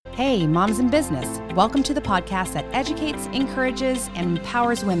Hey, moms in business. Welcome to the podcast that educates, encourages, and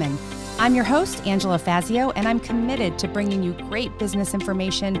empowers women. I'm your host, Angela Fazio, and I'm committed to bringing you great business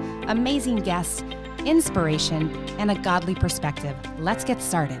information, amazing guests, inspiration, and a godly perspective. Let's get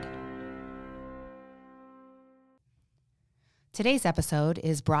started. Today's episode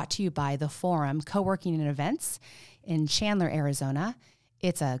is brought to you by The Forum Co-working and Events in Chandler, Arizona.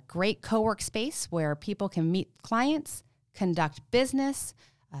 It's a great co-work space where people can meet clients, conduct business,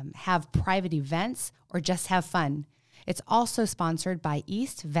 have private events, or just have fun. It's also sponsored by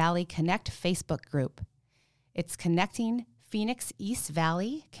East Valley Connect Facebook group. It's connecting Phoenix East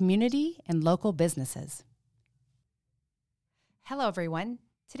Valley community and local businesses. Hello, everyone.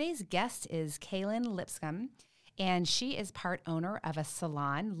 Today's guest is Kaylin Lipscomb, and she is part owner of a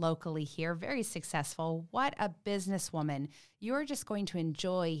salon locally here, very successful. What a businesswoman. You're just going to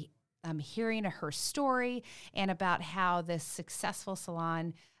enjoy hearing her story and about how this successful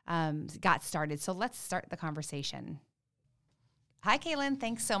salon got started. So let's start the conversation. Hi, Kaylin.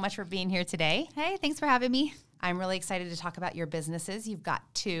 Thanks so much for being here today. Hey, thanks for having me. I'm really excited to talk about your businesses. You've got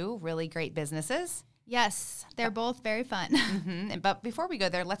two really great businesses. Yes, they're both very fun. Mm-hmm. But before we go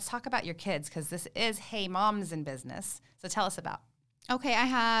there, let's talk about your kids, because this is Hey Moms in Business. So tell us about. Okay, I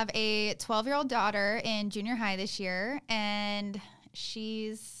have a 12-year-old daughter in junior high this year, and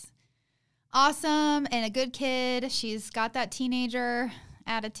she's awesome and a good kid. She's got that teenager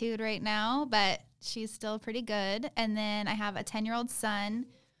attitude right now, but she's still pretty good. And then I have a 10-year-old son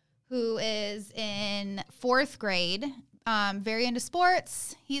who is in 4th grade, very into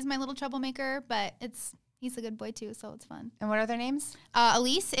sports. He's my little troublemaker, but he's a good boy too, so it's fun. And what are their names?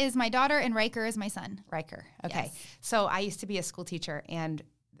 Elise is my daughter, and Riker is my son. Riker. Okay. Yes. So I used to be a school teacher, and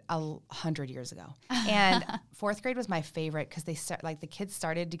 100 years ago. And 4th grade was my favorite because the kids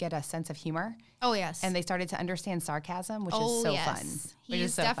started to get a sense of humor. Oh, yes. And they started to understand sarcasm, which is so fun.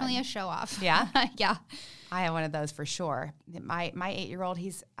 He's definitely a show off. Yeah? Yeah. I have one of those for sure. My 8-year-old,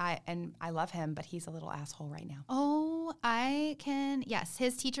 I love him, but he's a little asshole right now. Oh, yes.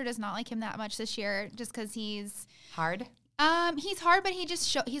 His teacher does not like him that much this year just because he's hard. He's hard, but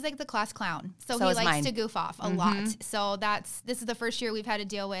he's like the class clown. So he likes mine. to goof off a lot. So this is the first year we've had to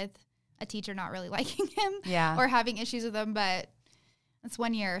deal with a teacher not really liking him or having issues with him, but it's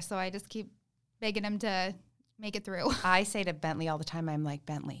 1 year. So I just keep begging him to make it through. I say to Bentley all the time, I'm like,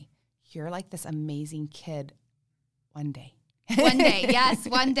 Bentley, you're like this amazing kid one day. One day. Yes.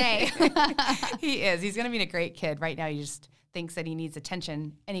 One day. He is. He's going to be a great kid. Right now, he just thinks that he needs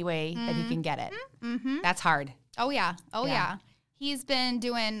attention any way that he can get it. Mm-hmm. That's hard. Oh, yeah. Oh, yeah. He's been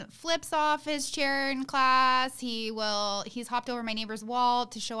doing flips off his chair in class. He's hopped over my neighbor's wall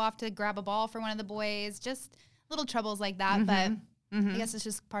to show off to grab a ball for one of the boys. Just little troubles like that. But I guess it's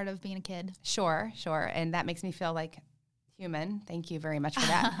just part of being a kid. Sure. And that makes me feel like human. Thank you very much for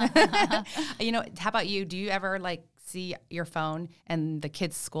that. How about you? Do you ever see your phone and the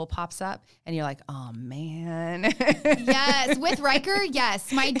kid's school pops up and you're like, oh man? Yes. With Riker,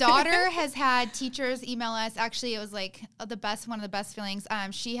 yes. My daughter has had teachers email us. Actually, it was one of the best feelings.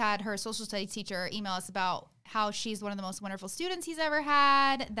 She had her social studies teacher email us about how she's one of the most wonderful students he's ever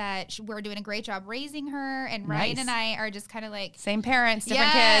had, that we're doing a great job raising her. And Ryan and I are just kind of like... Same parents,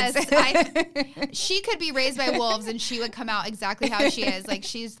 different kids. She could be raised by wolves and she would come out exactly how she is.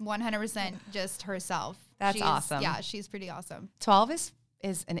 She's 100% just herself. That's awesome. Yeah, she's pretty awesome. 12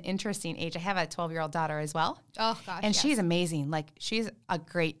 is an interesting age. I have a 12-year-old daughter as well. Oh, gosh, and she's amazing. She's a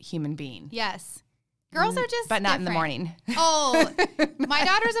great human being. Yes. Girls are just But not different. in the morning. Oh, my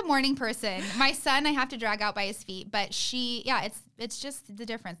daughter's a morning person. My son, I have to drag out by his feet. But it's just the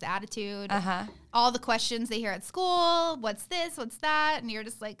difference, the attitude, all the questions they hear at school. What's this? What's that? And you're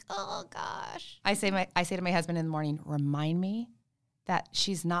just like, oh, gosh. I say to my husband in the morning, remind me that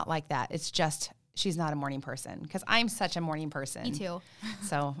she's not like that. It's just... she's not a morning person, because I'm such a morning person. Me too.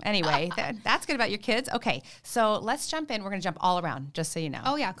 So anyway, that's good about your kids. Okay, so let's jump in. We're going to jump all around, just so you know.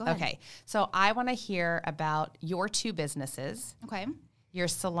 Oh, yeah, go ahead. Okay, so I want to hear about your two businesses. Okay. Your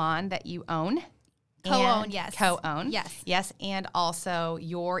salon that you own. Co-own, yes. Co-own. Yes. Yes, and also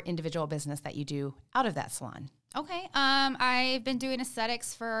your individual business that you do out of that salon. Okay. I've been doing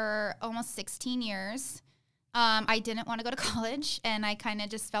aesthetics for almost 16 years. I didn't want to go to college, and I kind of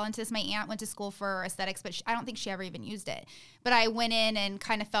just fell into this. My aunt went to school for aesthetics, but I don't think she ever even used it. But I went in and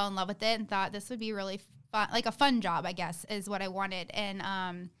kind of fell in love with it and thought this would be really fun, like a fun job, I guess, is what I wanted. And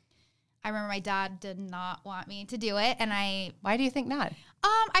I remember my dad did not want me to do it, and Why do you think not?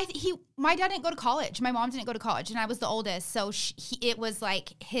 My dad didn't go to college. My mom didn't go to college, and I was the oldest. So it was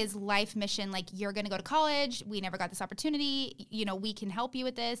like his life mission, like, you're going to go to college. We never got this opportunity. We can help you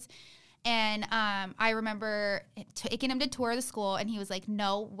with this. And I remember taking him to tour the school, and he was like,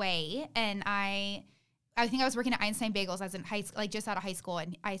 no way. And I think I was working at Einstein Bagels. I was in high school, like just out of high school.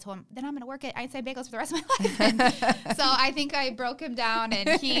 And I told him, then I'm going to work at Einstein Bagels for the rest of my life. And so I think I broke him down,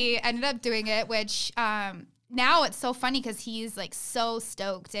 and he ended up doing it, which now it's so funny because he's like so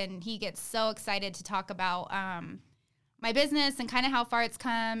stoked, and he gets so excited to talk about my business and kind of how far it's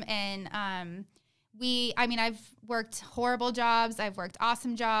come. And I've worked horrible jobs. I've worked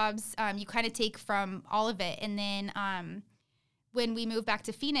awesome jobs. You kind of take from all of it. And then when we moved back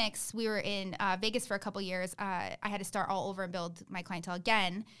to Phoenix, we were in Vegas for a couple years. I had to start all over and build my clientele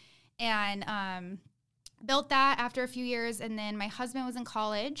again. And built that after a few years. And then my husband was in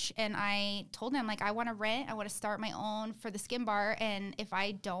college, and I told him, like, I want to rent. I want to start my own for the Skin Bar. And if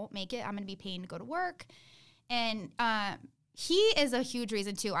I don't make it, I'm going to be paying to go to work. And he is a huge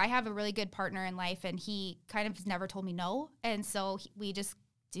reason too. I have a really good partner in life, and he kind of never told me no. And so we just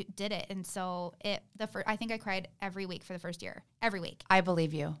did it. And so I think I cried every week for the first year, every week. I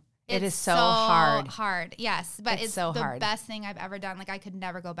believe you. It is so hard. Yes. But it's so the hard. Best thing I've ever done. Like, I could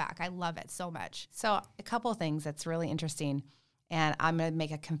never go back. I love it so much. So a couple of things that's really interesting. And I'm going to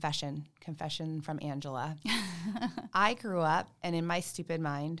make a confession from Angela. I grew up, and in my stupid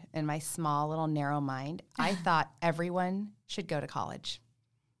mind, in my small little narrow mind, I thought everyone should go to college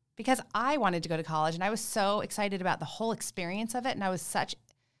because I wanted to go to college, and I was so excited about the whole experience of it. And I was such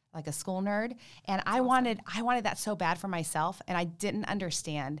like a school nerd, and I wanted that so bad for myself. And I didn't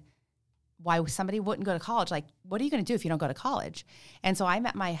understand why somebody wouldn't go to college. Like, what are you going to do if you don't go to college? And so I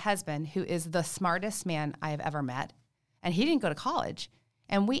met my husband, who is the smartest man I have ever met. And he didn't go to college.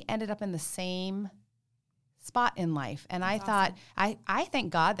 And we ended up in the same spot in life. And that's thought, I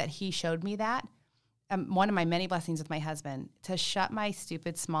thank God that he showed me that. One of my many blessings with my husband, to shut my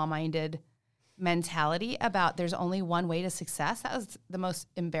stupid, small-minded mentality about there's only one way to success. That was the most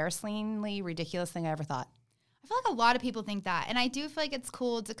embarrassingly ridiculous thing I ever thought. I feel like a lot of people think that. And I do feel like it's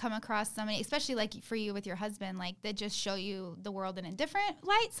cool to come across somebody, especially like for you with your husband, like that just show you the world in a different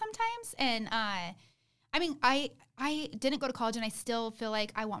light sometimes. And I didn't go to college, and I still feel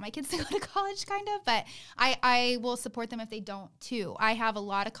like I want my kids to go to college kind of, but I will support them if they don't too. I have a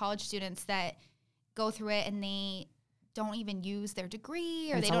lot of college students that go through it, and they don't even use their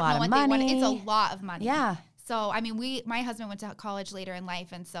degree, or they don't know what they want. It's a lot of money. Yeah. So, I mean, my husband went to college later in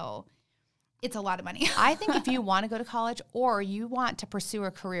life, and so it's a lot of money. I think if you want to go to college or you want to pursue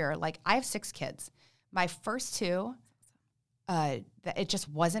a career, like I have 6 kids. My first 2, it just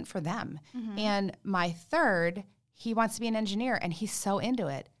wasn't for them. Mm-hmm. And my third, he wants to be an engineer, and he's so into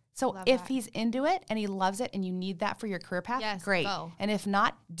it. So if he's into it and he loves it, and you need that for your career path, great. Go. And if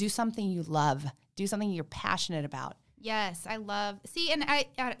not, do something you love. Do something you're passionate about. Yes, I love. See, and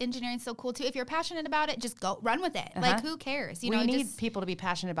engineering's so cool too. If you're passionate about it, just go run with it. Uh-huh. Like, who cares? We need people to be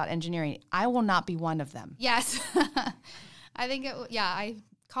passionate about engineering. I will not be one of them. Yes, I think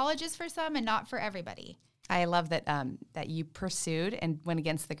college is for some and not for everybody. I love that that you pursued and went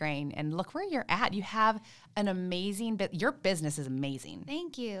against the grain. And look where you're at. You have an amazing your business is amazing.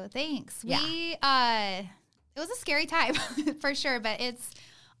 Thank you. Thanks. Yeah. It was a scary time for sure, but it's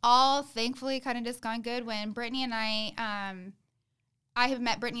all thankfully kind of just gone good. When Brittany and I have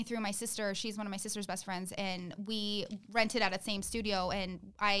met Brittany through my sister. She's one of my sister's best friends, and we rented at the same studio, and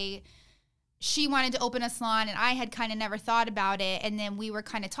she wanted to open a salon, and I had kind of never thought about it. And then we were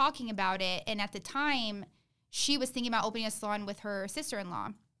kind of talking about it. And at the time, she was thinking about opening a salon with her sister-in-law.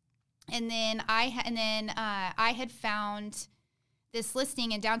 And then I had found this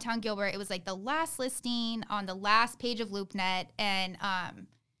listing in downtown Gilbert. It was like the last listing on the last page of LoopNet. And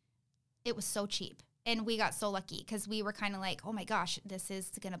it was so cheap. And we got so lucky because we were kind of like, oh my gosh, this is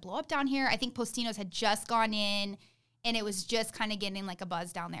going to blow up down here. I think Postino's had just gone in, and it was just kind of getting like a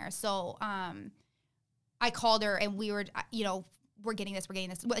buzz down there. So I called her, and we were, we're getting this.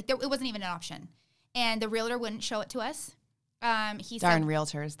 Like, it wasn't even an option. And the realtor wouldn't show it to us. He Darn said,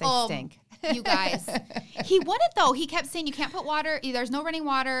 realtors, they stink. You guys. He wouldn't, though. He kept saying, you can't put water. There's no running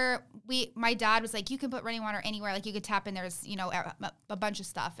water. My dad was like, you can put running water anywhere. Like, you could tap in. There's, a bunch of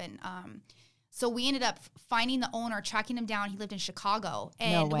stuff. And so we ended up finding the owner, tracking him down. He lived in Chicago.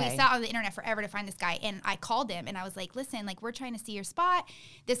 And we sat on the internet forever to find this guy. And I called him, and I was like, listen, like, we're trying to see your spot.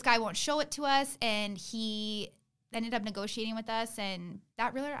 This guy won't show it to us. And he ended up negotiating with us. And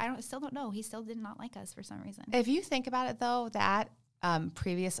that realtor, I still don't know. He still did not like us for some reason. If you think about it, though, that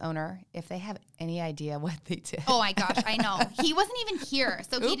previous owner, if they have any idea what they did. Oh, my gosh, I know. He wasn't even here,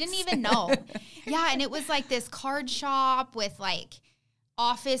 so he didn't even know. Yeah, and it was like this card shop with, like,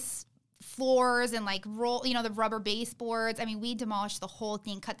 office floors and like the rubber baseboards. I mean, we demolished the whole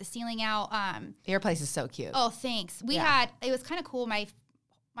thing, cut the ceiling out. Your place is so cute. Oh, thanks. It was kind of cool. My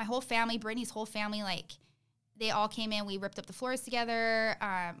my whole family, Brittany's whole family, like they all came in. We ripped up the floors together.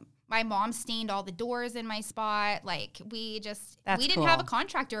 My mom stained all the doors in my spot. Like we didn't have a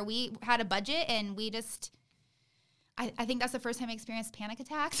contractor. We had a budget, and we just. I think that's the first time I experienced panic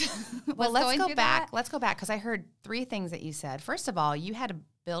attacks. Well, let's go back. Let's go back because I heard 3 things that you said. First of all, you had to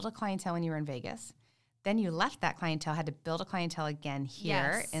build a clientele when you were in Vegas. Then you left that clientele, had to build a clientele again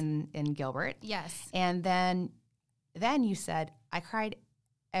here in Gilbert. Yes. And then you said, I cried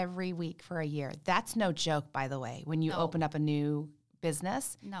every week for a year. That's no joke, by the way. When you open up a new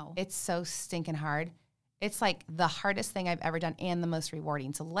business, it's so stinking hard. It's like the hardest thing I've ever done and the most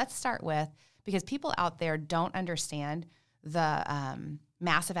rewarding. So let's start with, because people out there don't understand the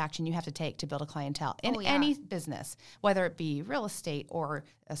massive action you have to take to build a clientele in any business, whether it be real estate or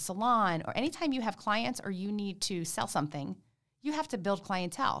a salon, or anytime you have clients or you need to sell something, you have to build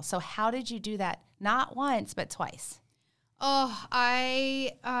clientele. So how did you do that? Not once, but twice. Oh,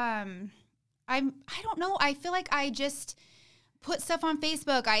 I don't know. I feel like I just put stuff on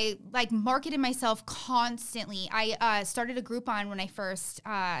Facebook. I like marketed myself constantly. I started a Groupon when I first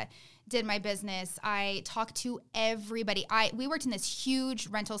did my business. I talked to everybody. We worked in this huge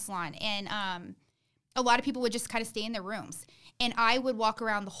rental salon, and a lot of people would just kind of stay in their rooms. And I would walk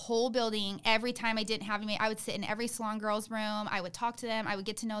around the whole building. Every time I didn't have anybody, I would sit in every salon girl's room. I would talk to them. I would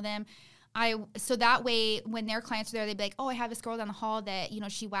get to know them. So that way, when their clients were there, they'd be like, oh, I have this girl down the hall that,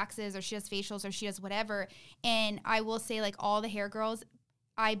 she waxes or she does facials or she does whatever. And I will say, like, all the hair girls,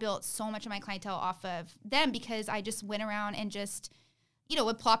 I built so much of my clientele off of them because I just went around and just,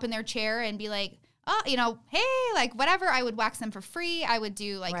 would plop in their chair and be like, oh, hey, like, whatever. I would wax them for free. I would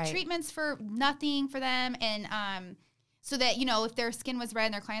do, like, treatments for nothing for them. And so that, if their skin was red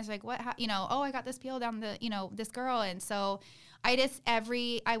and their clients were like, what, oh, I got this peel down this girl. And so I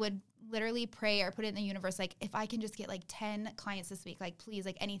would literally pray or put it in the universe, like, if I can just get like 10 clients this week, like, please,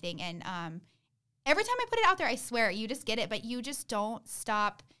 like, anything. And every time I put it out there, I swear, you just get it, but you just don't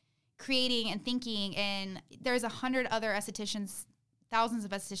stop creating and thinking. And there's 100 other estheticians, thousands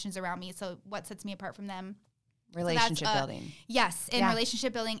of estheticians around me. So what sets me apart from them? Relationship building. Yes, and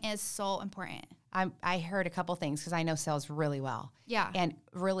relationship building is so important. I heard a couple things because I know sales really well. Yeah. And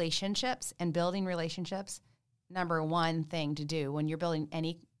relationships and building relationships, number one thing to do when you're building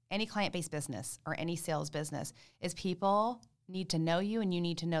any client-based business or any sales business is people need to know you and you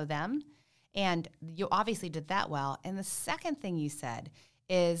need to know them. And you obviously did that well. And the second thing you said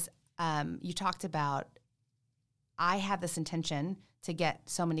is you talked about, I have this intention to get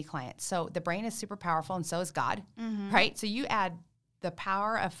so many clients. So the brain is super powerful and so is God, right? So you add the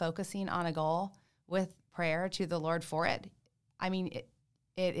power of focusing on a goal with prayer to the Lord for it. I mean,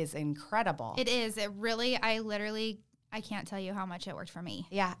 it is incredible. It is. It really, I can't tell you how much it worked for me.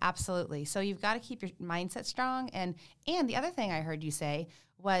 Yeah, absolutely. So you've got to keep your mindset strong. And the other thing I heard you say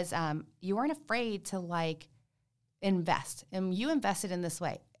was you weren't afraid to, like, invest. And you invested in this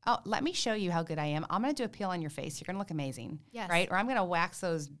way. Oh, let me show you how good I am. I'm going to do a peel on your face. You're going to look amazing. Yes. Right? Or I'm going to wax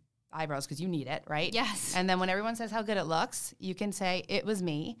those eyebrows because you need it, right? Yes. And then when everyone says how good it looks, you can say, it was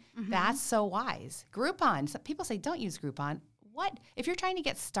me. Mm-hmm. That's so wise. Groupon. Some people say, don't use Groupon. What? If you're trying to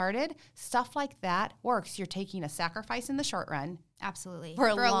get started, stuff like that works. You're taking a sacrifice in the short run. Absolutely. For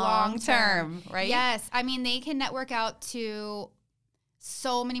a long term, right? Yes. I mean, they can network out to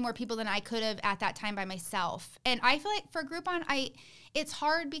so many more people than I could have at that time by myself. And I feel like for Groupon, it's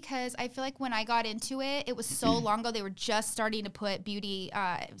hard because I feel like when I got into it, it was so long ago. They were just starting to put beauty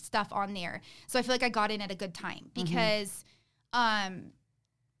stuff on there. So I feel like I got in at a good time because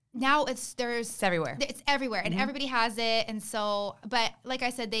now it's everywhere. It's everywhere and everybody has it. And so, but like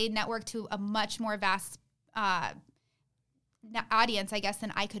I said, they network to a much more vast audience, I guess,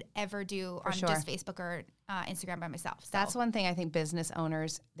 than I could ever do on just Facebook or Instagram by myself. So. That's one thing I think business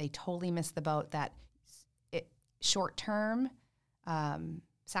owners, they totally miss the boat that short-term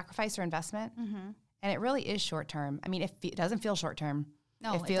sacrifice or investment, and it really is short-term. I mean, it doesn't feel short-term.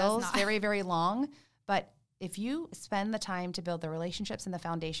 No, it feels very, very long, but if you spend the time to build the relationships and the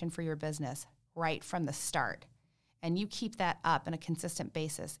foundation for your business right from the start, and you keep that up on a consistent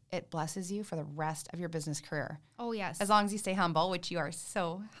basis, it blesses you for the rest of your business career. Oh, yes. As long as you stay humble, which you are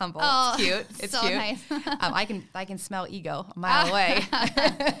so humble. Oh, it's cute. It's so cute. Nice. I can smell ego a mile away.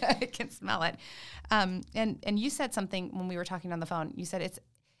 I can smell it. And you said something when we were talking on the phone. You said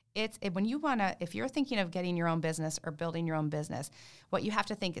if you're thinking of getting your own business or building your own business, what you have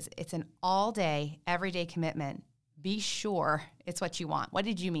to think is it's an all-day, everyday commitment. Be sure it's what you want. What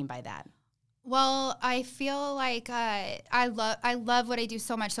did you mean by that? Well, I feel like I love what I do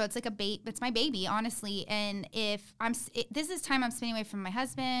so much. So it's like it's my baby, honestly. And if this is time I'm spending away from my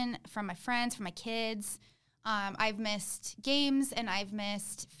husband, from my friends, from my kids. I've missed games and I've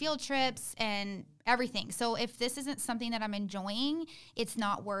missed field trips and everything. So if this isn't something that I'm enjoying, it's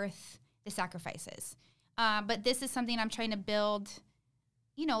not worth the sacrifices. But this is something I'm trying to build,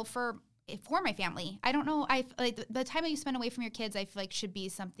 for my family. I don't know. I like the time that you spend away from your kids, I feel like should be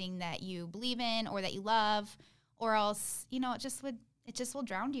something that you believe in or that you love, or else, it just will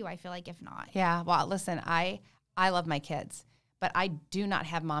drown you. I feel like if not. Yeah. Well, listen, I love my kids, but I do not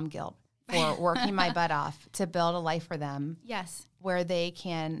have mom guilt for working my butt off to build a life for them. Yes. Where they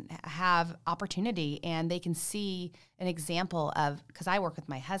can have opportunity and they can see an example of, because I work with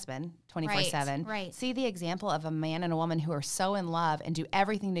my husband 24/7, right. See the example of a man and a woman who are so in love and do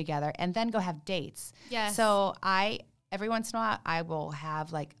everything together and then go have dates. Yes. So every once in a while, I will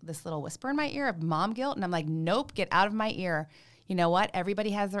have like this little whisper in my ear of mom guilt. And I'm like, nope, get out of my ear. You know what? Everybody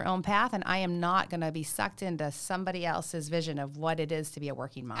has their own path, and I am not going to be sucked into somebody else's vision of what it is to be a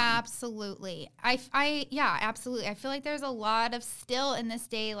working mom. Absolutely. Yeah, absolutely. I feel like there's a lot of still in this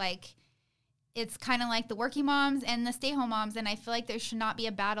day, like it's kind of like the working moms and the stay-home moms, and I feel like there should not be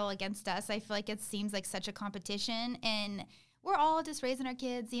a battle against us. I feel like it seems like such a competition, and we're all just raising our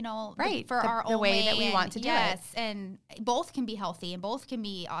kids, right, for our own way that we want to do it. Yes, and both can be healthy and both can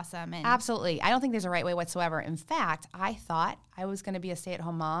be awesome. And absolutely. I don't think there's a right way whatsoever. In fact, I thought I was going to be a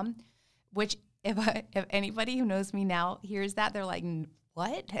stay-at-home mom, which if anybody who knows me now hears that, they're like,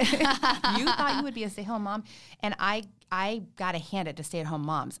 what? You thought you would be a stay-at-home mom? And I got to hand it to stay-at-home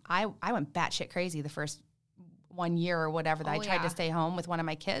moms. I went batshit crazy the first 1 year or whatever that I tried to stay home with one of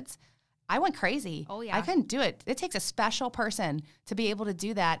my kids. I went crazy. Oh, yeah. I couldn't do it. It takes a special person to be able to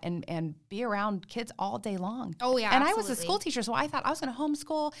do that and be around kids all day long. Oh, yeah, And absolutely. I was a school teacher, so I thought I was going to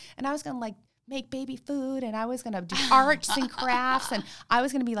homeschool, and I was going to, like, make baby food, and I was going to do arts and crafts, and I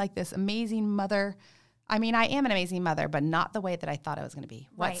was going to be, like, this amazing mother. I mean, I am an amazing mother, but not the way that I thought I was going to be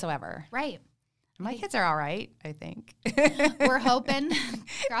whatsoever. Right. My kids are all right, I think. We're hoping,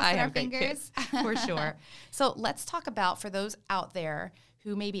 crossing our fingers. For sure. So let's talk about, for those out there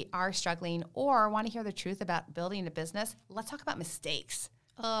who maybe are struggling or want to hear the truth about building a business, let's talk about mistakes.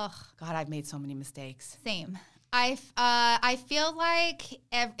 Ugh. God, I've made so many mistakes. Same. I feel like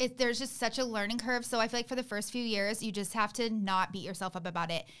there's just such a learning curve. So I feel like for the first few years, you just have to not beat yourself up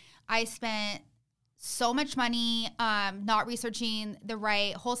about it. I spent so much money not researching the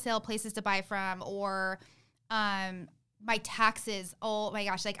right wholesale places to buy from, or my taxes. Oh my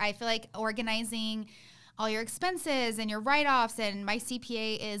gosh. Like I feel like organizing all your expenses and your write-offs, and my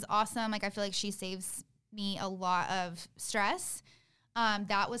CPA is awesome. Like I feel like she saves me a lot of stress.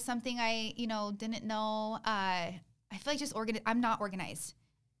 That was something I, didn't know. I feel like I'm not organized.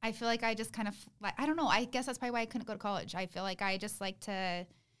 I feel like I just kind of, I don't know. I guess that's probably why I couldn't go to college. I feel like I just like to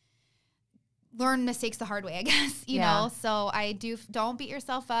learn mistakes the hard way, I guess, you know? So don't beat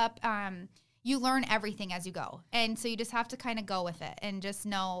yourself up. You learn everything as you go. And so you just have to kind of go with it and just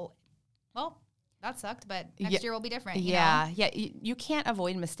know, well, that sucked, but next year will be different. Yeah. You can't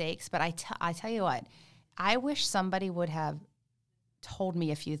avoid mistakes, but I tell you what, I wish somebody would have told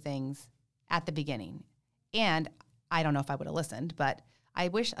me a few things at the beginning. And I don't know if I would have listened, but I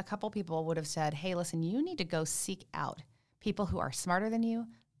wish a couple people would have said, hey, listen, you need to go seek out people who are smarter than you,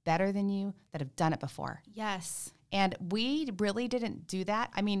 better than you, that have done it before. Yes. And we really didn't do that.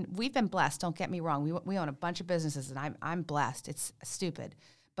 I mean, we've been blessed. Don't get me wrong. We own a bunch of businesses, and I'm blessed. It's stupid.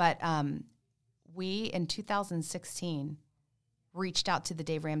 But we, in 2016, reached out to the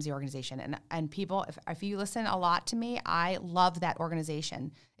Dave Ramsey organization. And people, if you listen a lot to me, I love that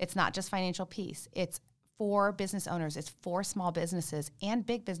organization. It's not just financial peace. It's for business owners. It's for small businesses and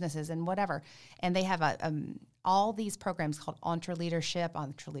big businesses and whatever. And they have all these programs called EntreLeadership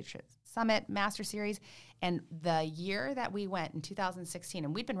Summit, Master Series. And the year that we went in 2016,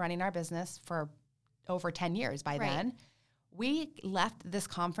 and we'd been running our business for over 10 years by then, we left this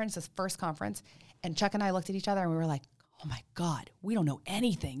first conference, and Chuck and I looked at each other and we were like, oh my God, we don't know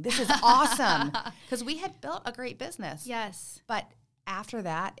anything. This is awesome. Because we had built a great business. Yes. But after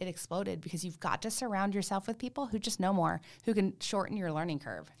that, it exploded because you've got to surround yourself with people who just know more, who can shorten your learning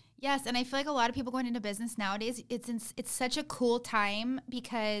curve. Yes, and I feel like a lot of people going into business nowadays, it's such a cool time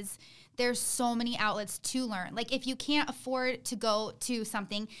because there's so many outlets to learn. Like if you can't afford to go to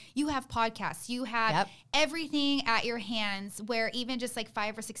something, you have podcasts, you have everything at your hands, where even just like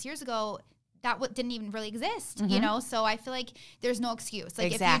 5 or 6 years ago, that didn't even really exist, you know? So I feel like there's no excuse.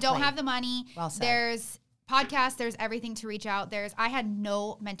 Like if you don't have the money, there's podcasts, there's everything to reach out. I had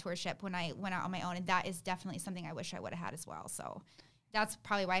no mentorship when I went out on my own, and that is definitely something I wish I would have had as well. So that's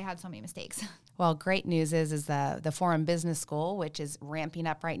probably why I had so many mistakes. Well, great news is the Forum Business School, which is ramping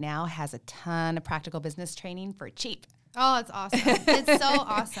up right now, has a ton of practical business training for cheap. Oh, it's awesome. It's so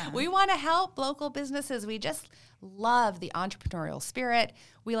awesome. We want to help local businesses. We just love the entrepreneurial spirit.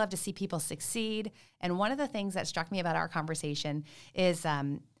 We love to see people succeed. And one of the things that struck me about our conversation is,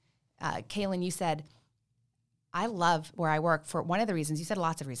 Kaylin, you said, I love where I work for one of the reasons. You said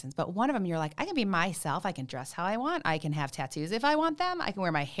lots of reasons, but one of them, you're like, I can be myself. I can dress how I want. I can have tattoos if I want them. I can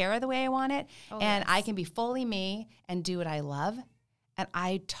wear my hair the way I want it. And I can be fully me and do what I love. And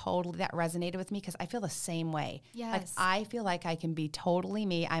that resonated with me because I feel the same way. Yes. Like, I feel like I can be totally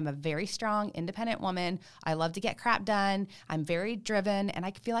me. I'm a very strong, independent woman. I love to get crap done. I'm very driven. And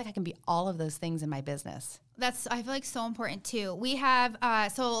I feel like I can be all of those things in my business. That's, I feel like, so important too. We have,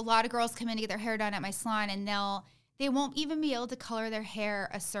 so a lot of girls come in to get their hair done at my salon, and they won't even be able to color their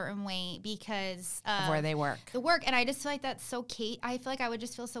hair a certain way because of where they work. The work. And I just feel like that's so I feel like I would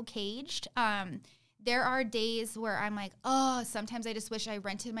just feel so caged. There are days where I'm like, oh, sometimes I just wish I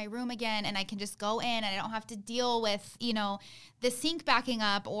rented my room again and I can just go in and I don't have to deal with, the sink backing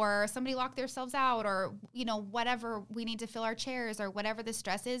up or somebody locked themselves out or, whatever we need to fill our chairs or whatever the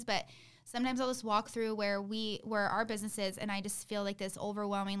stress is. But sometimes I'll just walk through where our business is and I just feel like this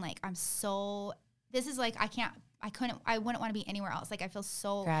overwhelming, like this is like, I wouldn't want to be anywhere else. Like I feel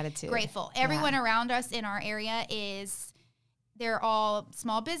so grateful. Everyone around us in our area they're all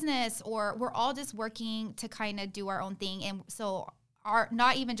small business or we're all just working to kind of do our own thing. And so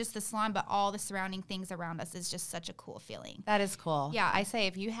not even just the salon, but all the surrounding things around us is just such a cool feeling. That is cool. Yeah. I say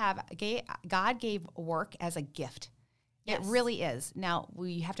if you have, God gave work as a gift. Yes. It really is. Now,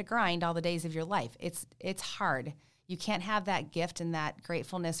 we have to grind all the days of your life. It's hard. You can't have that gift and that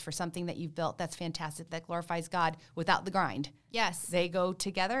gratefulness for something that you've built that's fantastic, that glorifies God without the grind. Yes. They go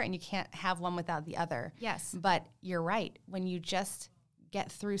together and you can't have one without the other. Yes. But you're right. When you just get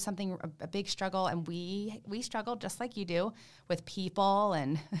through something, a big struggle, and we struggle just like you do with people,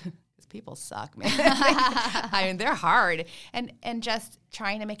 and because people suck, man. I mean, they're hard. And just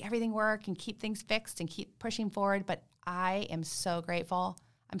trying to make everything work and keep things fixed and keep pushing forward. But I am so grateful.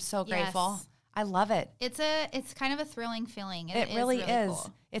 I'm so grateful. Yes. I love it. It's kind of a thrilling feeling. It really is.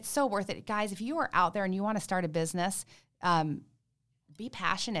 Cool. It's so worth it. Guys, if you are out there and you want to start a business, be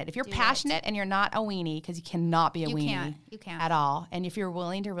passionate. If you're passionate and you're not a weenie, because you cannot be a weenie. You can't. At all. And if you're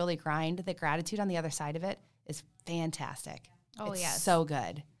willing to really grind, the gratitude on the other side of it is fantastic. Oh, it's yes. so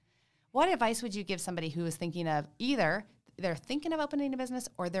good. What advice would you give somebody who is thinking of either they're thinking of opening a business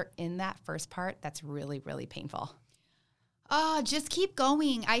or they're in that first part that's really, really painful? Oh, just keep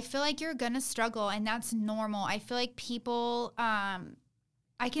going. I feel like you're going to struggle, and that's normal. I feel like people,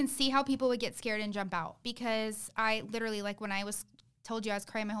 I can see how people would get scared and jump out because I literally, like when I told you I was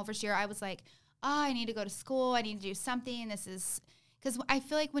crying my whole first year, I was like, oh, I need to go to school. I need to do something. Because I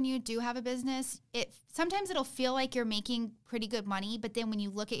feel like when you do have a business, sometimes it'll feel like you're making pretty good money, but then when you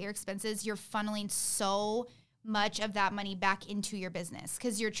look at your expenses, you're funneling so much of that money back into your business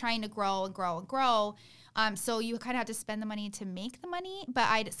because you're trying to grow and grow and grow. So you kind of have to spend the money to make the money. But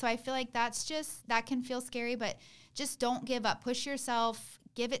I feel like that can feel scary, but just don't give up. Push yourself,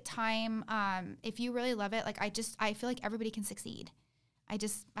 give it time. If you really love it, I feel like everybody can succeed. I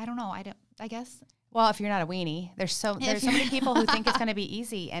don't know. I guess. Well, if you're not a weenie, there's so many people who think it's going to be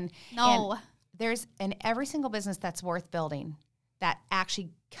easy. And there's in every single business that's worth building that actually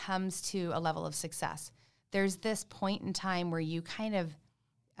comes to a level of success. There's this point in time where you kind of,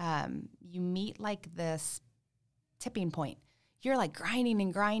 you meet like this tipping point. You're like grinding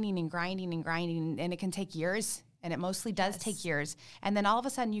and grinding and grinding and grinding, and it can take years, and it mostly does take years. And then all of a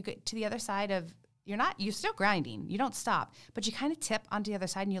sudden you get to the other side of, you're still grinding. You don't stop, but you kind of tip onto the other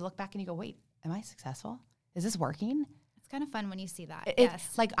side and you look back and you go, wait, am I successful? Is this working? It's kind of fun when you see that.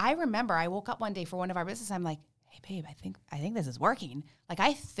 Yes. Like I remember I woke up one day for one of our businesses. I'm like, hey babe, I think this is working. Like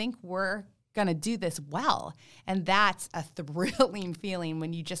I think we're going to do this well. And that's a thrilling feeling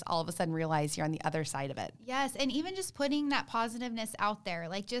when you just all of a sudden realize you're on the other side of it. Yes. And even just putting that positiveness out there,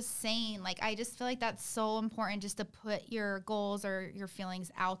 like just saying, like, I just feel like that's so important just to put your goals or your feelings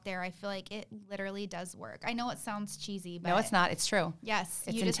out there. I feel like it literally does work. I know it sounds cheesy, but no, it's not. It's true. Yes.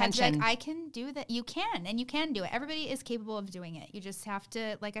 It's you just intention. have to be like, I can do that. You can, and you can do it. Everybody is capable of doing it. You just have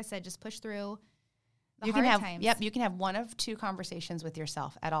to, like I said, just push through. You can have one of two conversations with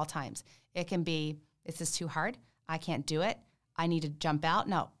yourself at all times. It can be, this is too hard. I can't do it. I need to jump out.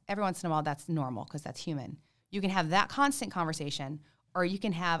 No, every once in a while that's normal because that's human. You can have that constant conversation, or you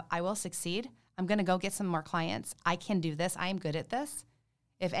can have, I will succeed. I'm going to go get some more clients. I can do this. I am good at this.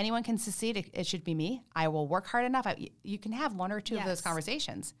 If anyone can succeed, it should be me. I will work hard enough. You can have one or two of those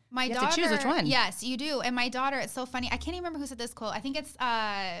conversations. You have to choose which one. Yes, you do. And my daughter, it's so funny. I can't even remember who said this quote. I think it's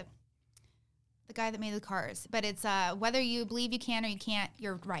the guy that made the cars, but it's whether you believe you can or you can't,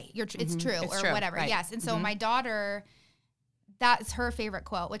 you're right. It's true, or true, whatever. Right. Yes. And so my daughter, that's her favorite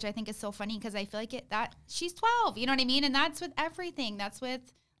quote, which I think is so funny because I feel like that she's 12, you know what I mean? And that's with everything. That's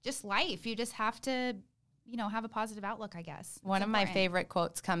with just life. You just have to, have a positive outlook, I guess. One of my favorite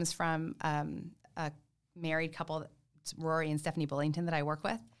quotes comes from a married couple, Rory and Stephanie Bullington, that I work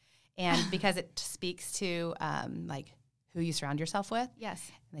with. And because it speaks to like who you surround yourself with.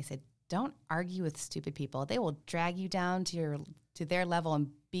 Yes. And they said, don't argue with stupid people. They will drag you down to their level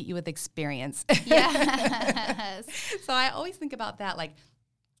and beat you with experience. Yes. So I always think about that, like,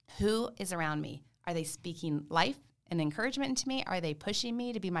 who is around me? Are they speaking life and encouragement into me? Are they pushing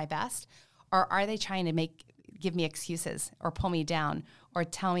me to be my best? Or are they trying to give me excuses or pull me down or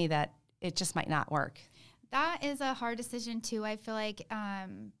tell me that it just might not work? That is a hard decision too. I feel like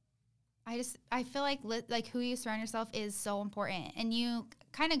I feel like who you surround yourself is so important. And you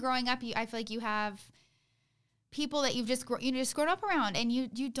kind of growing up, I feel like you have people that you've just grown up around, and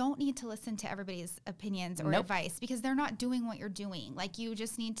you don't need to listen to everybody's opinions or advice because they're not doing what you're doing. Like, you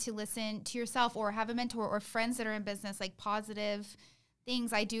just need to listen to yourself or have a mentor or friends that are in business, like positive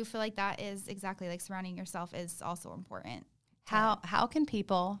things. I do feel like that is exactly like surrounding yourself is also important. How can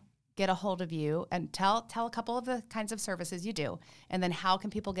people get a hold of you, and tell a couple of the kinds of services you do, and then how can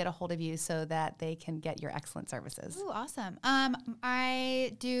people get a hold of you so that they can get your excellent services? Ooh, awesome.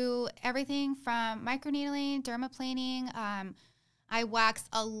 I do everything from microneedling, dermaplaning. I wax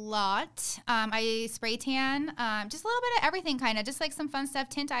a lot. I spray tan, just a little bit of everything, kind of just like some fun stuff,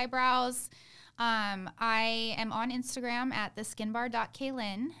 tint eyebrows. I am on Instagram at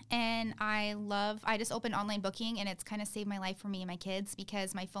theskinbar.kaylin, and I just opened online booking, and it's kind of saved my life for me and my kids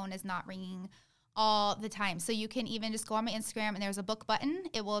because my phone is not ringing all the time. So you can even just go on my Instagram, and there's a book button.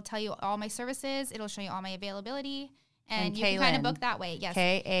 It will tell you all my services. It'll show you all my availability, and you can kind of book that way. Yes.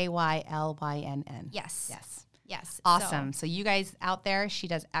 Kaylynn. Yes. Yes. Yes. Awesome. So you guys out there, she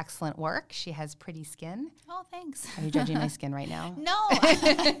does excellent work. She has pretty skin. Oh, thanks. Are you judging my skin right now? No.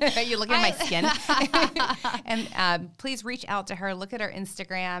 Are you looking at my skin? And please reach out to her. Look at her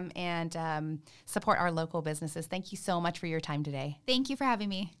Instagram and support our local businesses. Thank you so much for your time today. Thank you for having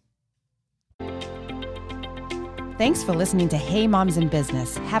me. Thanks for listening to Hey Moms in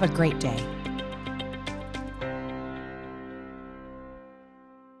Business. Have a great day.